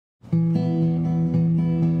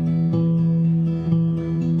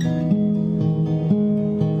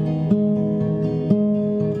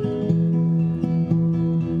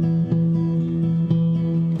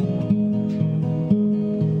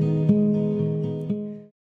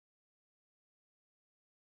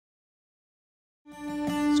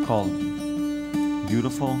called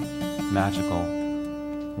Beautiful, Magical,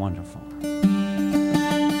 Wonderful.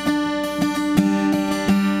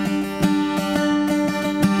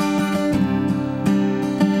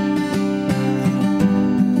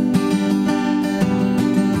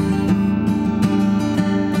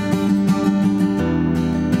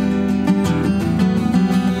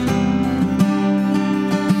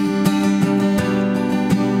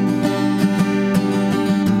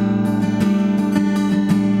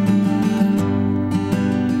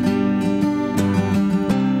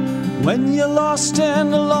 When you're lost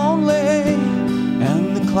and lonely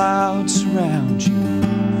and the clouds surround you,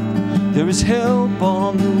 there is help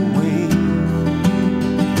on the way.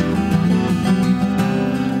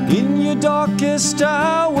 In your darkest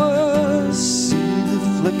hours, see the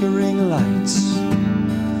flickering lights.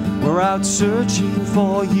 We're out searching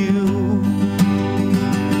for you.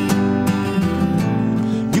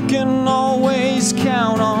 You can always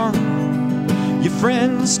count on your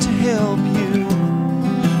friends to help you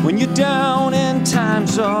when you're down and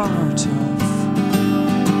times are tough.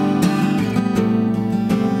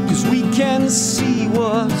 'Cause we can see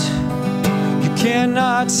what you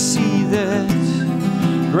cannot see, that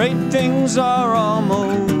great things are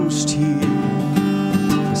almost here.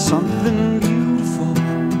 Something beautiful,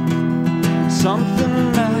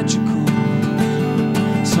 something magical,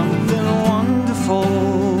 something wonderful.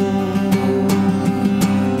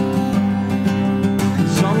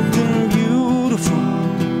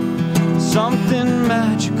 Something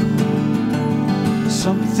magical,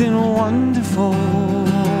 something wonderful.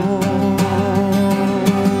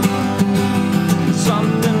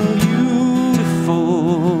 Something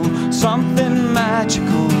beautiful, something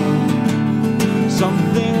magical,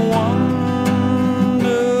 something wonderful.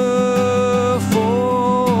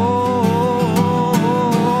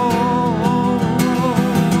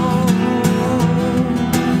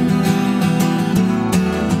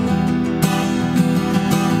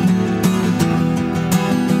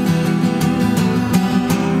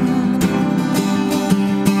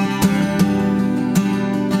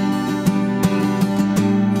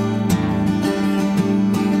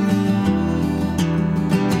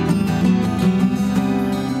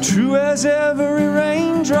 True as every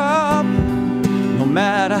raindrop, no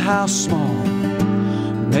matter how small,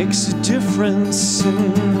 makes a difference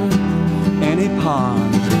in any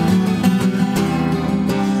pond.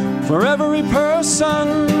 For every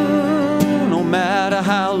person, no matter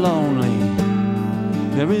how lonely,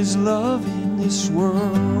 there is love in this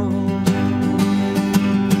world.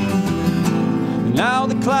 Now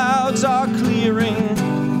the clouds are clearing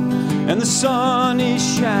and the sun is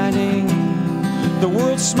shining, the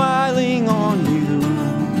world's smiling on you,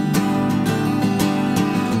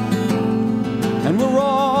 and we're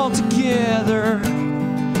all together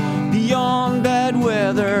beyond bad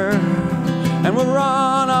weather, and we're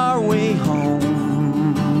on our way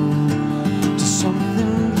home to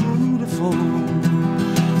something beautiful,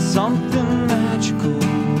 something magical,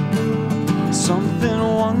 something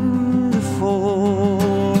wonderful.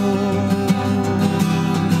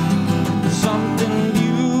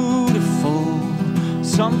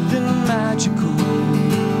 Something magical,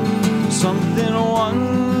 something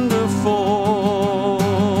wonderful.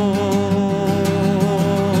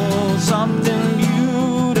 Something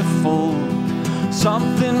beautiful,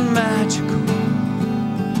 something magical,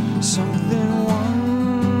 something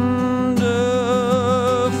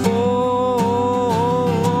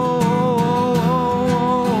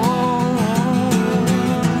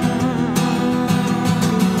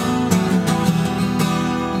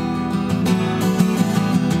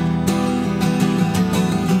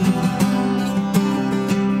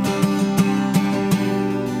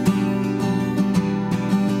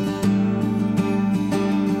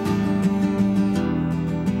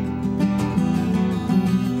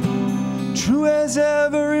true as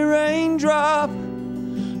every raindrop,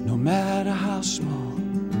 no matter how small,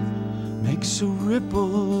 makes a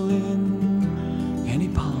ripple in any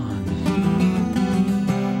pond.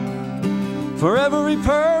 For every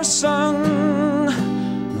person,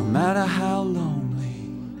 no matter how lonely,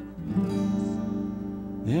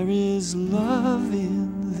 there is love in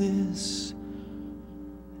this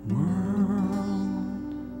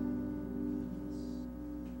world.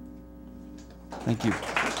 Thank you.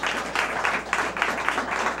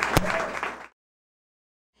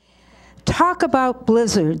 Talk about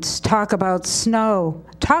blizzards, talk about snow,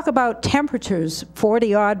 talk about temperatures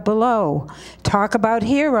 40-odd below, talk about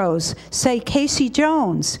heroes, say Casey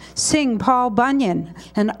Jones, sing Paul Bunyan,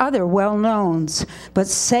 and other well-knowns, but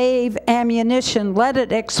save ammunition, let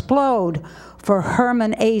it explode for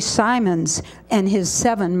Herman A. Simons and his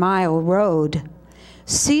 7-mile road.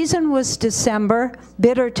 Season was December,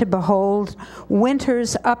 bitter to behold.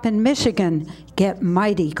 Winters up in Michigan get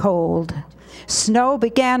mighty cold. Snow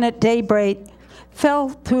began at daybreak, fell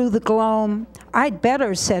through the gloam. I'd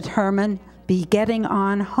better, said Herman, be getting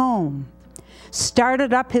on home.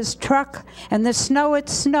 Started up his truck, and the snow it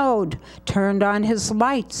snowed. Turned on his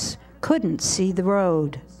lights, couldn't see the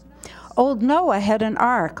road. Old Noah had an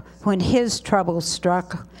ark when his trouble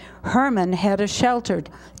struck. Herman had a shelter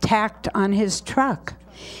tacked on his truck.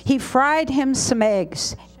 He fried him some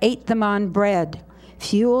eggs, ate them on bread,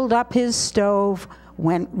 fueled up his stove,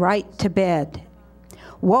 went right to bed.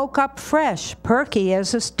 Woke up fresh, perky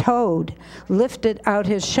as a toad, lifted out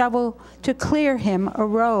his shovel to clear him a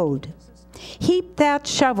road. Heaped that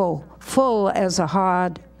shovel full as a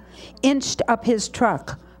hod, inched up his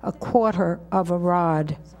truck a quarter of a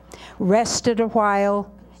rod. Rested a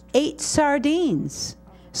while, ate sardines,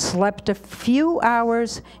 slept a few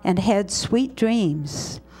hours and had sweet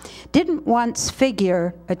dreams. Didn't once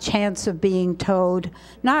figure a chance of being towed,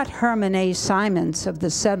 not Herman A. Simons of the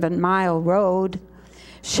 7 Mile Road.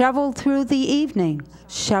 Shoveled through the evening,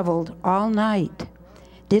 shoveled all night.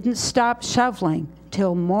 Didn't stop shoveling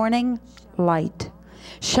till morning light.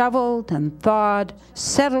 Shoveled and thawed,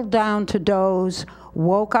 settled down to doze,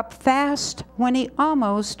 woke up fast when he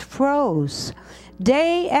almost froze.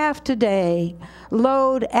 Day after day,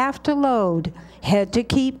 load after load, had to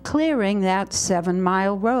keep clearing that 7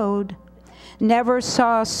 Mile road. Never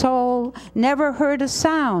saw a soul, never heard a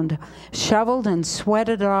sound, shoveled and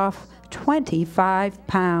sweated off 25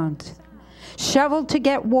 pounds. Shoveled to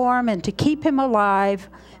get warm and to keep him alive,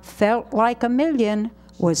 felt like a million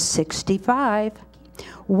was 65.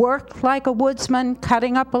 Worked like a woodsman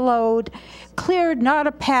cutting up a load, cleared not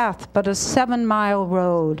a path but a 7 Mile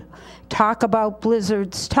road. Talk about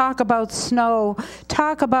blizzards, talk about snow,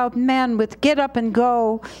 talk about men with get up and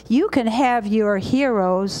go. You can have your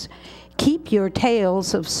heroes. Keep your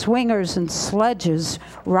tales of swingers and sledges,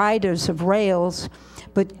 riders of rails,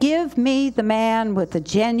 but give me the man with the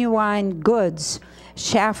genuine goods,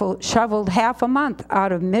 shoveled half a month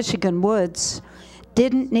out of Michigan woods.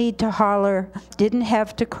 Didn't need to holler, didn't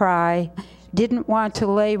have to cry, didn't want to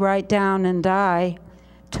lay right down and die.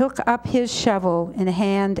 Took up his shovel in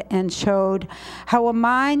hand and showed how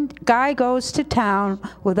a guy goes to town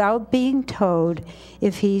without being towed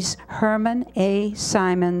if he's Herman A.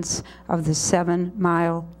 Simons of the 7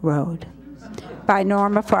 Mile Road. By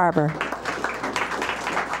Norma Farber.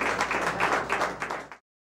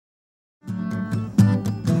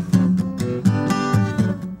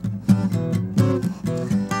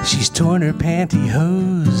 She's torn her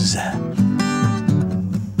pantyhose.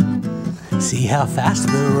 See how fast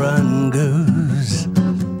the run goes.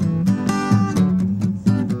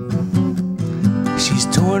 She's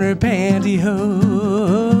torn her pantyhose.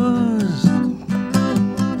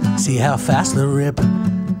 See how fast the rip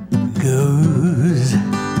goes.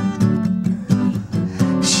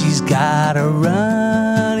 She's got a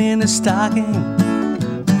run in a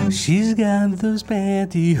stocking. She's got those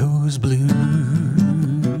pantyhose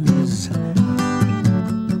blues.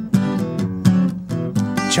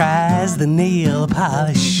 Tries the nail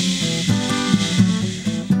polish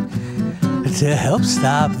to help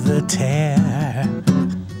stop the tear.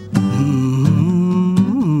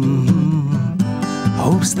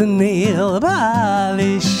 Hopes the nail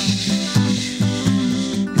polish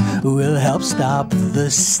will help stop the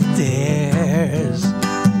stairs.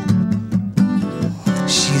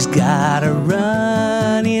 She's got a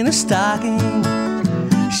run in a stocking.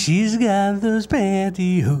 She's got those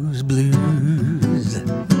pantyhose blues.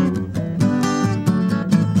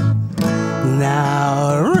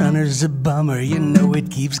 Now a runner's a bummer, you know it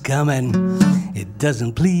keeps coming. It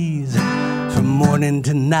doesn't please from morning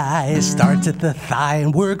to night. Starts at the thigh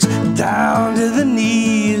and works down to the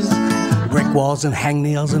knees. Brick walls and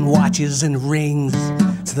hangnails and watches and rings.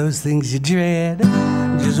 It's those things you dread.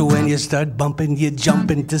 Just when you start bumping, you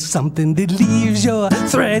jump into something that leaves your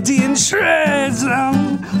threads in shreds.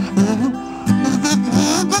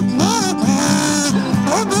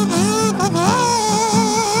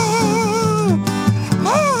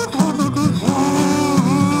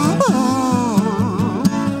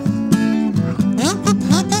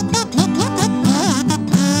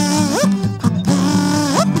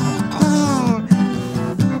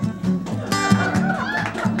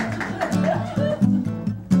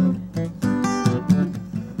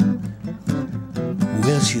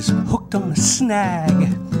 She's hooked on a snag,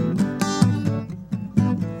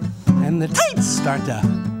 and the tights start to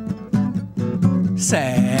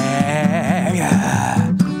sag.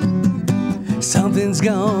 Something's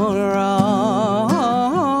gone wrong.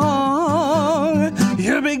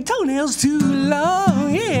 Your big toenail's too long.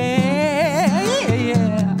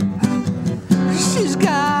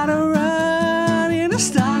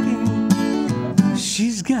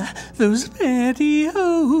 those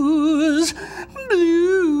pantyhose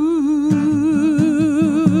blues.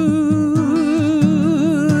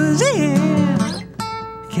 Yeah.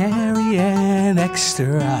 Carry an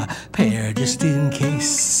extra pair just in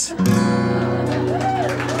case.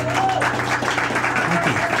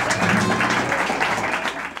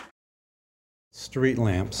 Street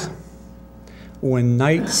lamps. When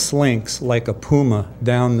night slinks like a puma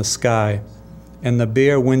down the sky, and the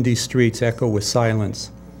bare, windy streets echo with silence,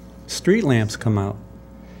 street lamps come out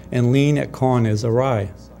and lean at corners awry,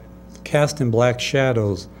 casting black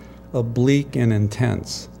shadows, oblique and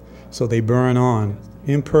intense, so they burn on,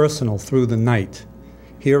 impersonal through the night,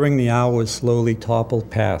 hearing the hours slowly topple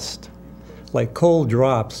past, like cold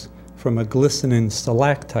drops from a glistening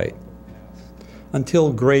stalactite,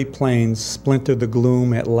 until gray planes splinter the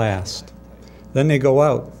gloom at last. Then they go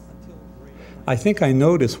out. I think I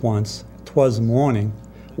noticed once, 'twas morning,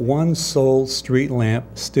 one sole street lamp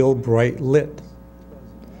still bright lit,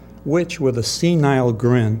 which with a senile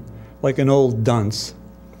grin, like an old dunce,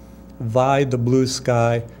 vied the blue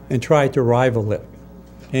sky and tried to rival it,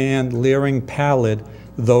 and leering pallid,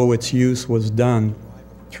 though its use was done,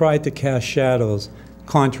 tried to cast shadows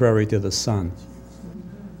contrary to the sun.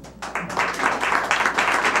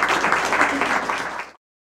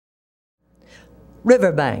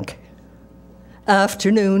 Riverbank.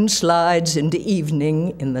 Afternoon slides into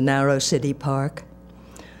evening in the narrow city park.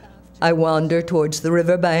 I wander towards the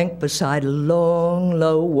riverbank beside a long,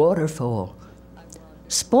 low waterfall.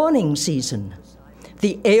 Spawning season.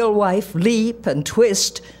 The alewife leap and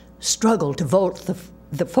twist, struggle to vault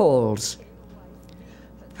the falls.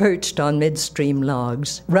 Perched on midstream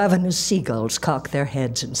logs, ravenous seagulls cock their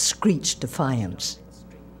heads and screech defiance.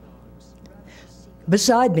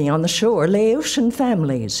 Beside me on the shore Laotian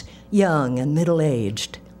families, young and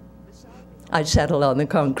middle-aged. I settle on the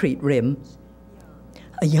concrete rim.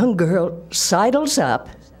 A young girl sidles up,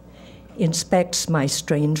 inspects my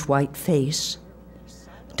strange white face,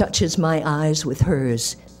 touches my eyes with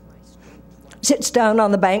hers, sits down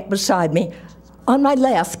on the bank beside me, on my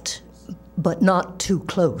left, but not too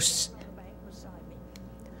close.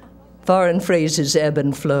 Foreign phrases ebb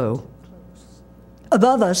and flow.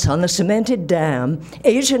 Above us on the cemented dam,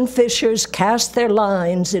 Asian fishers cast their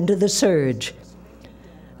lines into the surge.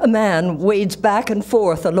 A man wades back and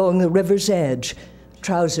forth along the river's edge,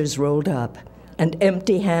 trousers rolled up, and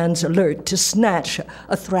empty hands alert to snatch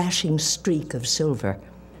a thrashing streak of silver.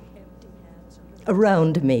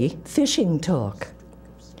 Around me, fishing talk,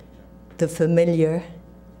 the familiar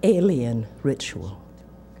alien ritual.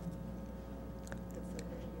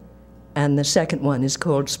 And the second one is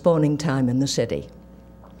called Spawning Time in the City.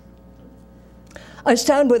 I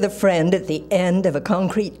stand with a friend at the end of a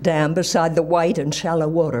concrete dam beside the white and shallow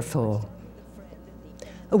waterfall.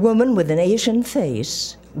 A woman with an Asian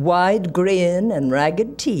face, wide grin and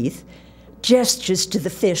ragged teeth, gestures to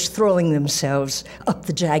the fish throwing themselves up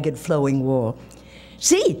the jagged flowing wall.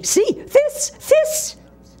 See, fish!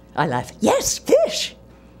 I laugh, yes, fish!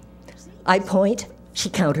 I point,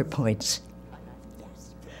 she counterpoints.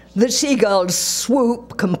 The seagulls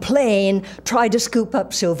swoop, complain, try to scoop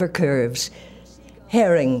up silver curves.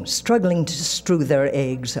 Herring struggling to strew their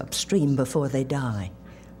eggs upstream before they die.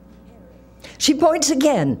 She points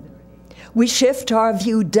again. We shift our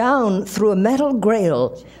view down through a metal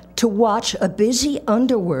grail to watch a busy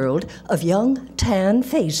underworld of young tan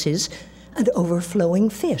faces and overflowing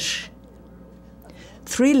fish.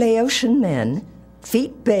 3 Laotian men,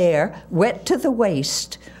 feet bare, wet to the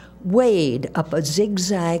waist, wade up a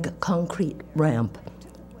zigzag concrete ramp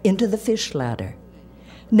into the fish ladder,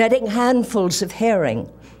 netting handfuls of herring.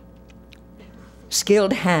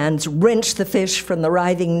 Skilled hands wrench the fish from the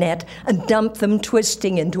writhing net and dump them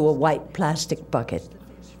twisting into a white plastic bucket.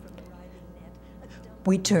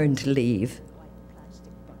 We turn to leave.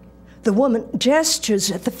 The woman gestures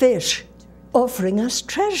at the fish, offering us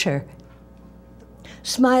treasure.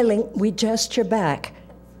 Smiling, we gesture back,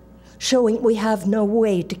 showing we have no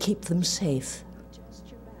way to keep them safe.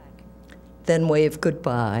 Then wave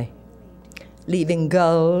goodbye, leaving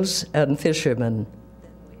gulls and fishermen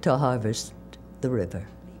to harvest the river.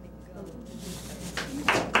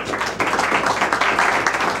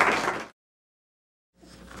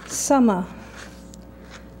 Summer.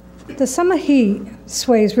 The summer heat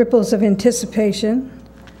sways ripples of anticipation.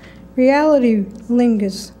 Reality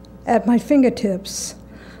lingers at my fingertips.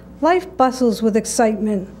 Life bustles with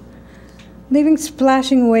excitement, leaving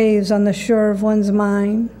splashing waves on the shore of one's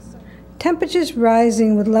mind. Temperatures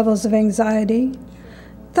rising with levels of anxiety.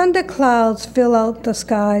 Thunder clouds fill out the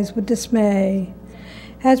skies with dismay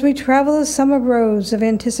as we travel the summer roads of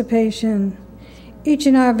anticipation, each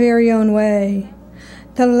in our very own way.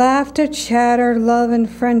 The laughter, chatter, love, and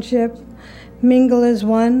friendship mingle as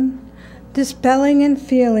one, dispelling and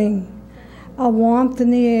feeling a warmth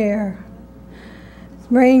in the air.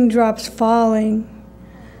 Raindrops falling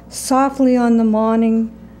softly on the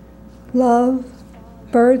morning, love,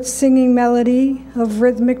 birds singing melody of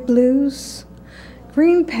rhythmic blues,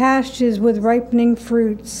 green pastures with ripening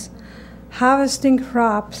fruits, harvesting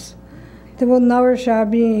crops that will nourish our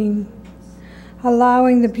being,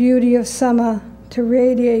 allowing the beauty of summer to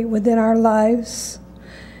radiate within our lives.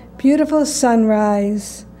 Beautiful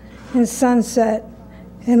sunrise and sunset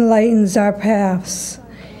enlightens our paths.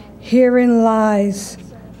 Herein lies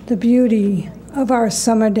the beauty of our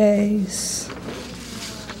summer days.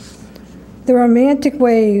 The romantic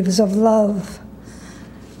waves of love.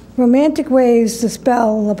 Romantic waves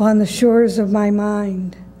dispel upon the shores of my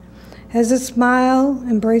mind as a smile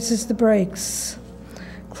embraces the breaks.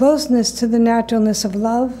 Closeness to the naturalness of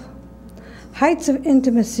love. Heights of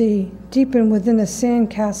intimacy deepen within the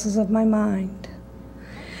sandcastles of my mind.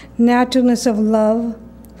 Naturalness of love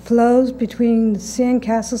flows between the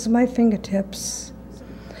sandcastles of my fingertips.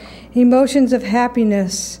 Emotions of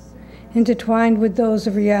happiness intertwined with those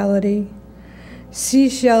of reality.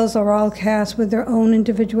 Seashells are all cast with their own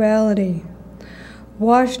individuality,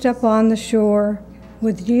 washed up on the shore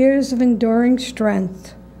with years of enduring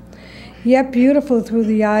strength, yet beautiful through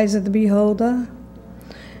the eyes of the beholder.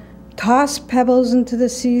 Tossed pebbles into the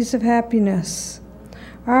seas of happiness.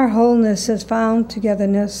 Our wholeness has found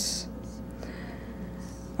togetherness.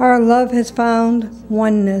 Our love has found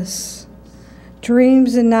oneness.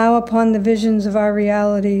 Dreams are now upon the visions of our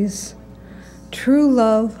realities. True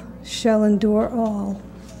love shall endure all.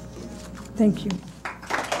 Thank you.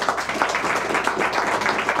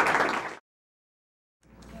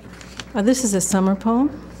 This is a summer poem.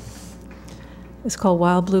 It's called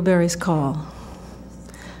Wild Blueberries Call.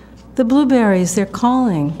 The blueberries, they're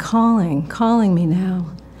calling, calling, calling me now.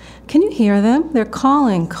 Can you hear them? They're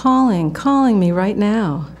calling, calling, calling me right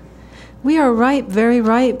now. We are ripe,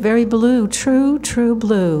 very blue, true, true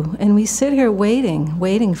blue, and we sit here waiting,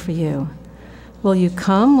 waiting for you. Will you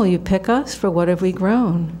come? Will you pick us? For what have we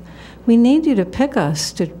grown? We need you to pick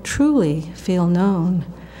us to truly feel known.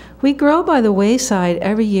 We grow by the wayside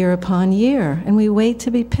every year upon year, and we wait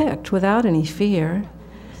to be picked without any fear.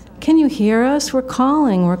 Can you hear us? We're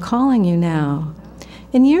calling you now.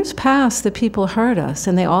 In years past, the people heard us,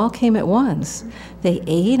 and they all came at once. They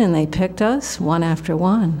ate and they picked us, one after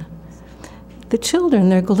one. The children,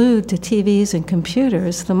 they're glued to TVs and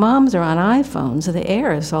computers. The moms are on iPhones, the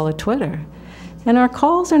air is all a Twitter. And our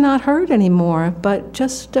calls are not heard anymore, but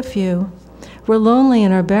just a few. We're lonely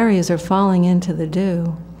and our berries are falling into the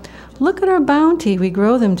dew. Look at our bounty, we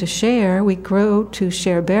grow them to share. We grow to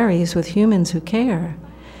share berries with humans who care.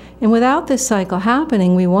 And without this cycle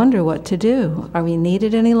happening, we wonder what to do. Are we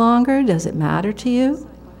needed any longer? Does it matter to you?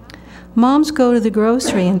 Moms go to the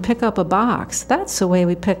grocery and pick up a box. That's the way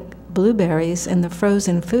we pick blueberries in the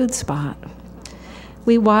frozen food spot.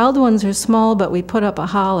 We wild ones are small, but we put up a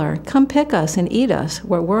holler. Come pick us and eat us.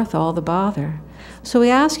 We're worth all the bother. So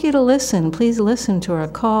we ask you to listen. Please listen to our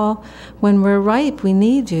call. When we're ripe, we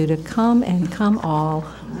need you to come and come all.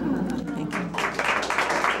 Thank you.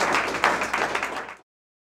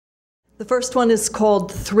 The first one is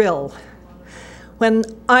called Thrill. When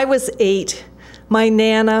I was 8, my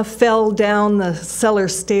Nana fell down the cellar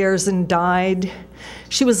stairs and died.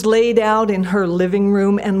 She was laid out in her living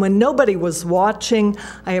room, and when nobody was watching,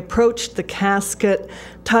 I approached the casket,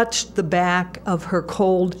 touched the back of her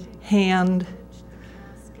cold hand.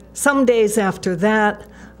 Some days after that,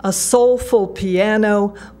 a soulful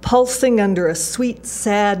piano, pulsing under a sweet,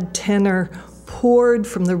 sad tenor, poured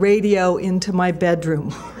from the radio into my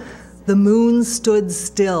bedroom. The moon stood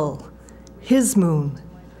still, his moon,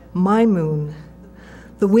 my moon.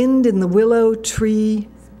 The wind in the willow tree,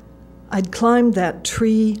 I'd climbed that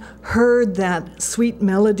tree, heard that sweet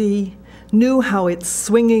melody, knew how its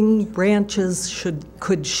swinging branches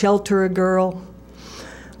could shelter a girl.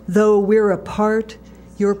 Though we're apart,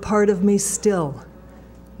 you're part of me still.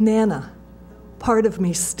 Nana, part of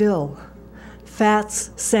me still. Fats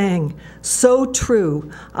sang, so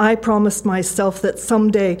true, I promised myself that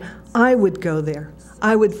someday I would go there.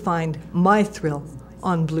 I would find my thrill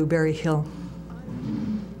on Blueberry Hill.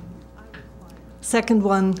 Second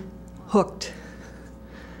one, Hooked.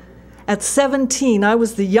 At 17, I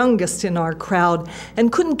was the youngest in our crowd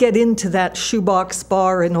and couldn't get into that shoebox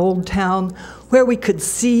bar in Old Town where we could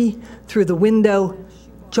see through the window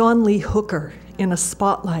John Lee Hooker in a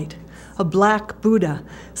spotlight, a black Buddha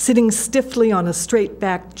sitting stiffly on a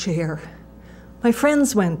straight-backed chair. My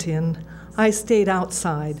friends went in. I stayed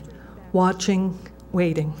outside, watching,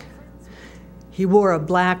 waiting. He wore a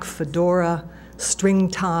black fedora, string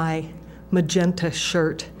tie, magenta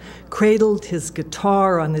shirt, cradled his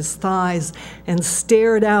guitar on his thighs, and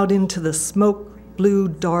stared out into the smoke-blue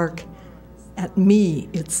dark. At me,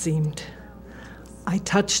 it seemed. I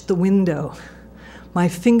touched the window. My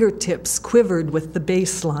fingertips quivered with the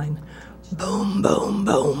bass line. Boom, boom,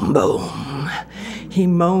 boom, boom. He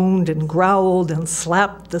moaned and growled and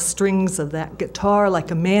slapped the strings of that guitar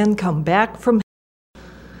like a man come back from hell.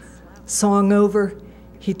 Song over,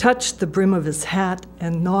 he touched the brim of his hat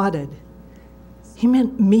and nodded. He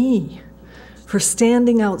meant me, for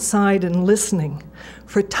standing outside and listening,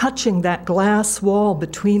 for touching that glass wall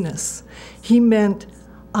between us. He meant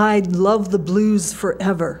I'd love the blues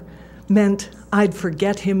forever, meant I'd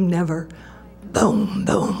forget him never. Boom,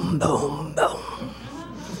 boom, boom, boom.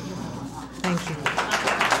 Thank you.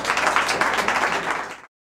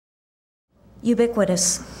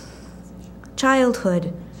 Ubiquitous.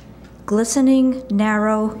 Childhood. Glistening,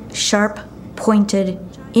 narrow, sharp, pointed,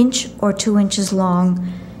 inch or 2 inches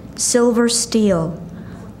long, silver steel,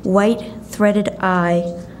 white threaded eye,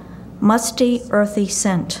 musty, earthy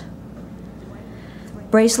scent.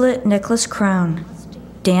 Bracelet, necklace, crown,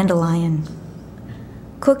 dandelion.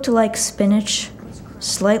 Cooked like spinach,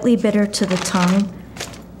 slightly bitter to the tongue.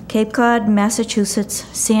 Cape Cod, Massachusetts,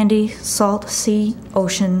 sandy, salt, sea,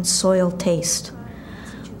 ocean, soil taste.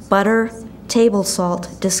 Butter, table salt,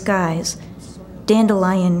 disguise,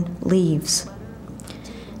 dandelion leaves.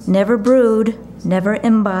 Never brewed, never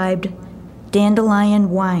imbibed, dandelion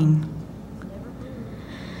wine.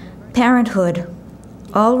 Parenthood,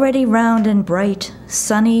 already round and bright,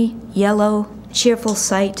 sunny, yellow, cheerful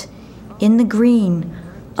sight, in the green,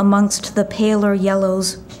 amongst the paler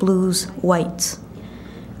yellows, blues, whites.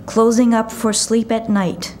 Closing up for sleep at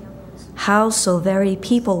night, how so very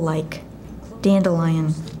people-like,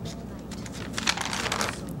 dandelion.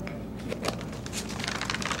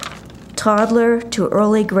 Toddler to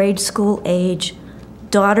early grade school age,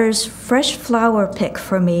 daughter's fresh flower pick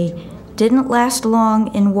for me didn't last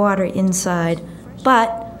long in water inside,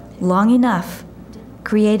 but long enough,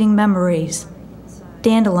 creating memories,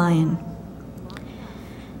 dandelion.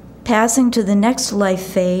 Passing to the next life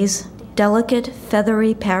phase, delicate,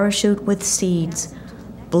 feathery parachute with seeds.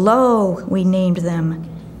 Blow, we named them.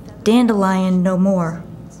 Dandelion no more.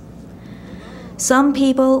 Some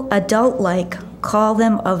people, adult-like, call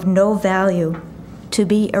them of no value, to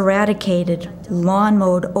be eradicated, lawn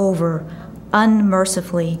mowed over,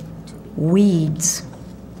 unmercifully. Weeds.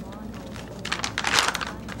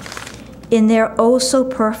 In their oh so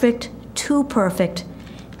perfect, too perfect,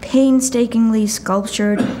 painstakingly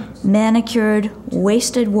sculptured, manicured,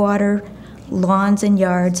 wasted water, lawns and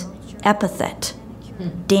yards, epithet,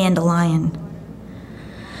 dandelion.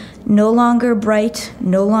 No longer bright,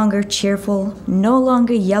 no longer cheerful, no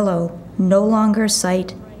longer yellow, no longer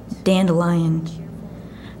sight, dandelion.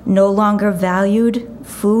 No longer valued,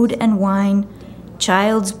 food and wine,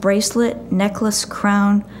 child's bracelet, necklace,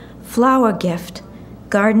 crown, flower gift,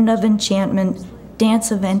 garden of enchantment,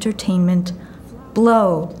 dance of entertainment,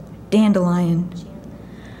 blow, dandelion.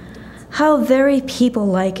 How very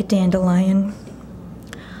people-like, dandelion.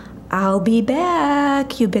 I'll be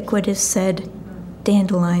back, Ubiquitous said,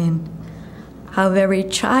 dandelion. How very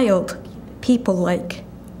child, people-like,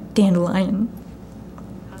 dandelion.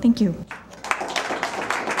 Thank you.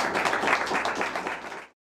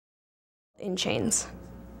 In chains.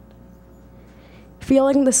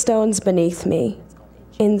 Feeling the stones beneath me,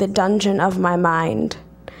 in the dungeon of my mind,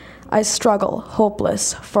 I struggle,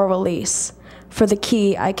 hopeless, for release, for the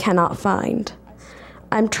key I cannot find.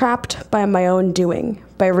 I'm trapped by my own doing,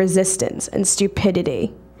 by resistance and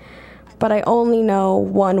stupidity, but I only know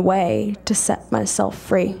one way to set myself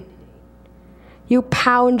free. You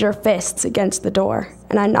pound your fists against the door,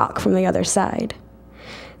 and I knock from the other side.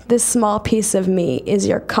 This small piece of me is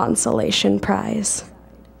your consolation prize.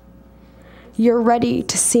 You're ready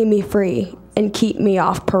to see me free and keep me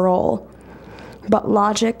off parole, but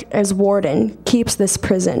logic as warden keeps this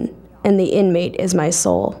prison, and the inmate is my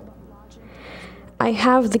soul. I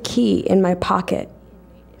have the key in my pocket,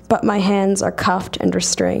 but my hands are cuffed and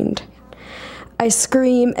restrained. I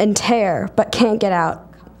scream and tear, but can't get out.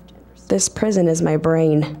 This prison is my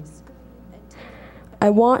brain. I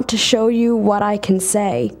want to show you what I can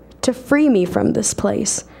say to free me from this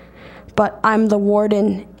place, but I'm the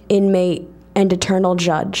warden, inmate, and eternal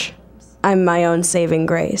judge. I'm my own saving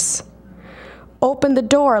grace. Open the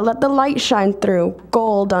door, let the light shine through,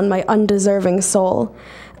 gold on my undeserving soul.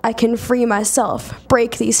 I can free myself,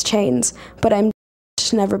 break these chains, but I'm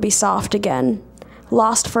to never be soft again.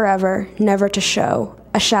 Lost forever, never to show,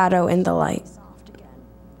 a shadow in the light.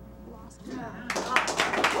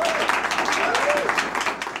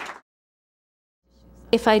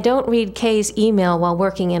 If I don't read Kay's email while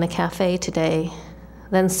working in a cafe today,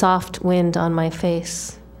 then soft wind on my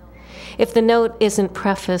face. If the note isn't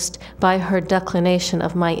prefaced by her declination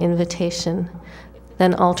of my invitation,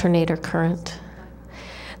 then alternator current.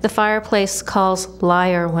 The fireplace calls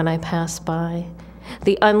liar when I pass by.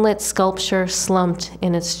 The unlit sculpture slumped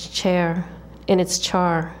in its chair, in its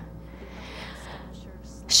char.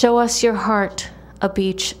 Show us your heart, a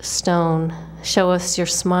beach stone. Show us your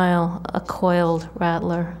smile, a coiled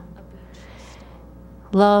rattler.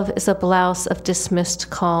 Love is a blouse of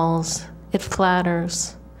dismissed calls. It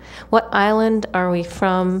flatters. What island are we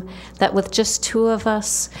from that with just two of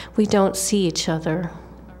us, we don't see each other?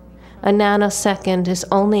 A nanosecond is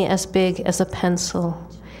only as big as a pencil.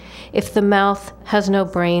 If the mouth has no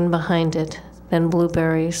brain behind it, then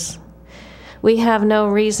blueberries. We have no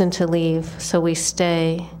reason to leave, so we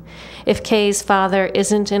stay. If Kay's father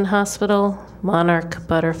isn't in hospital, monarch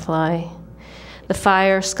butterfly. The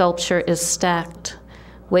fire sculpture is stacked,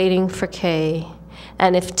 waiting for Kay.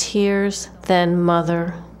 And if tears, then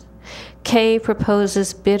mother. Kay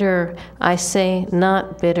proposes bitter, I say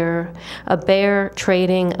not bitter, a bear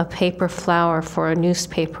trading a paper flower for a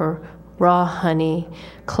newspaper, raw honey,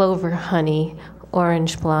 clover honey,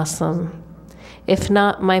 orange blossom. If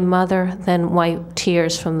not my mother, then wipe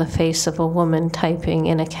tears from the face of a woman typing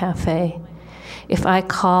in a cafe. If I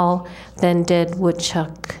call, then dead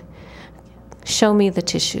woodchuck. Show me the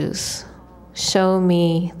tissues. Show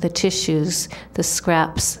me the tissues, the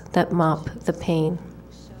scraps that mop the pain.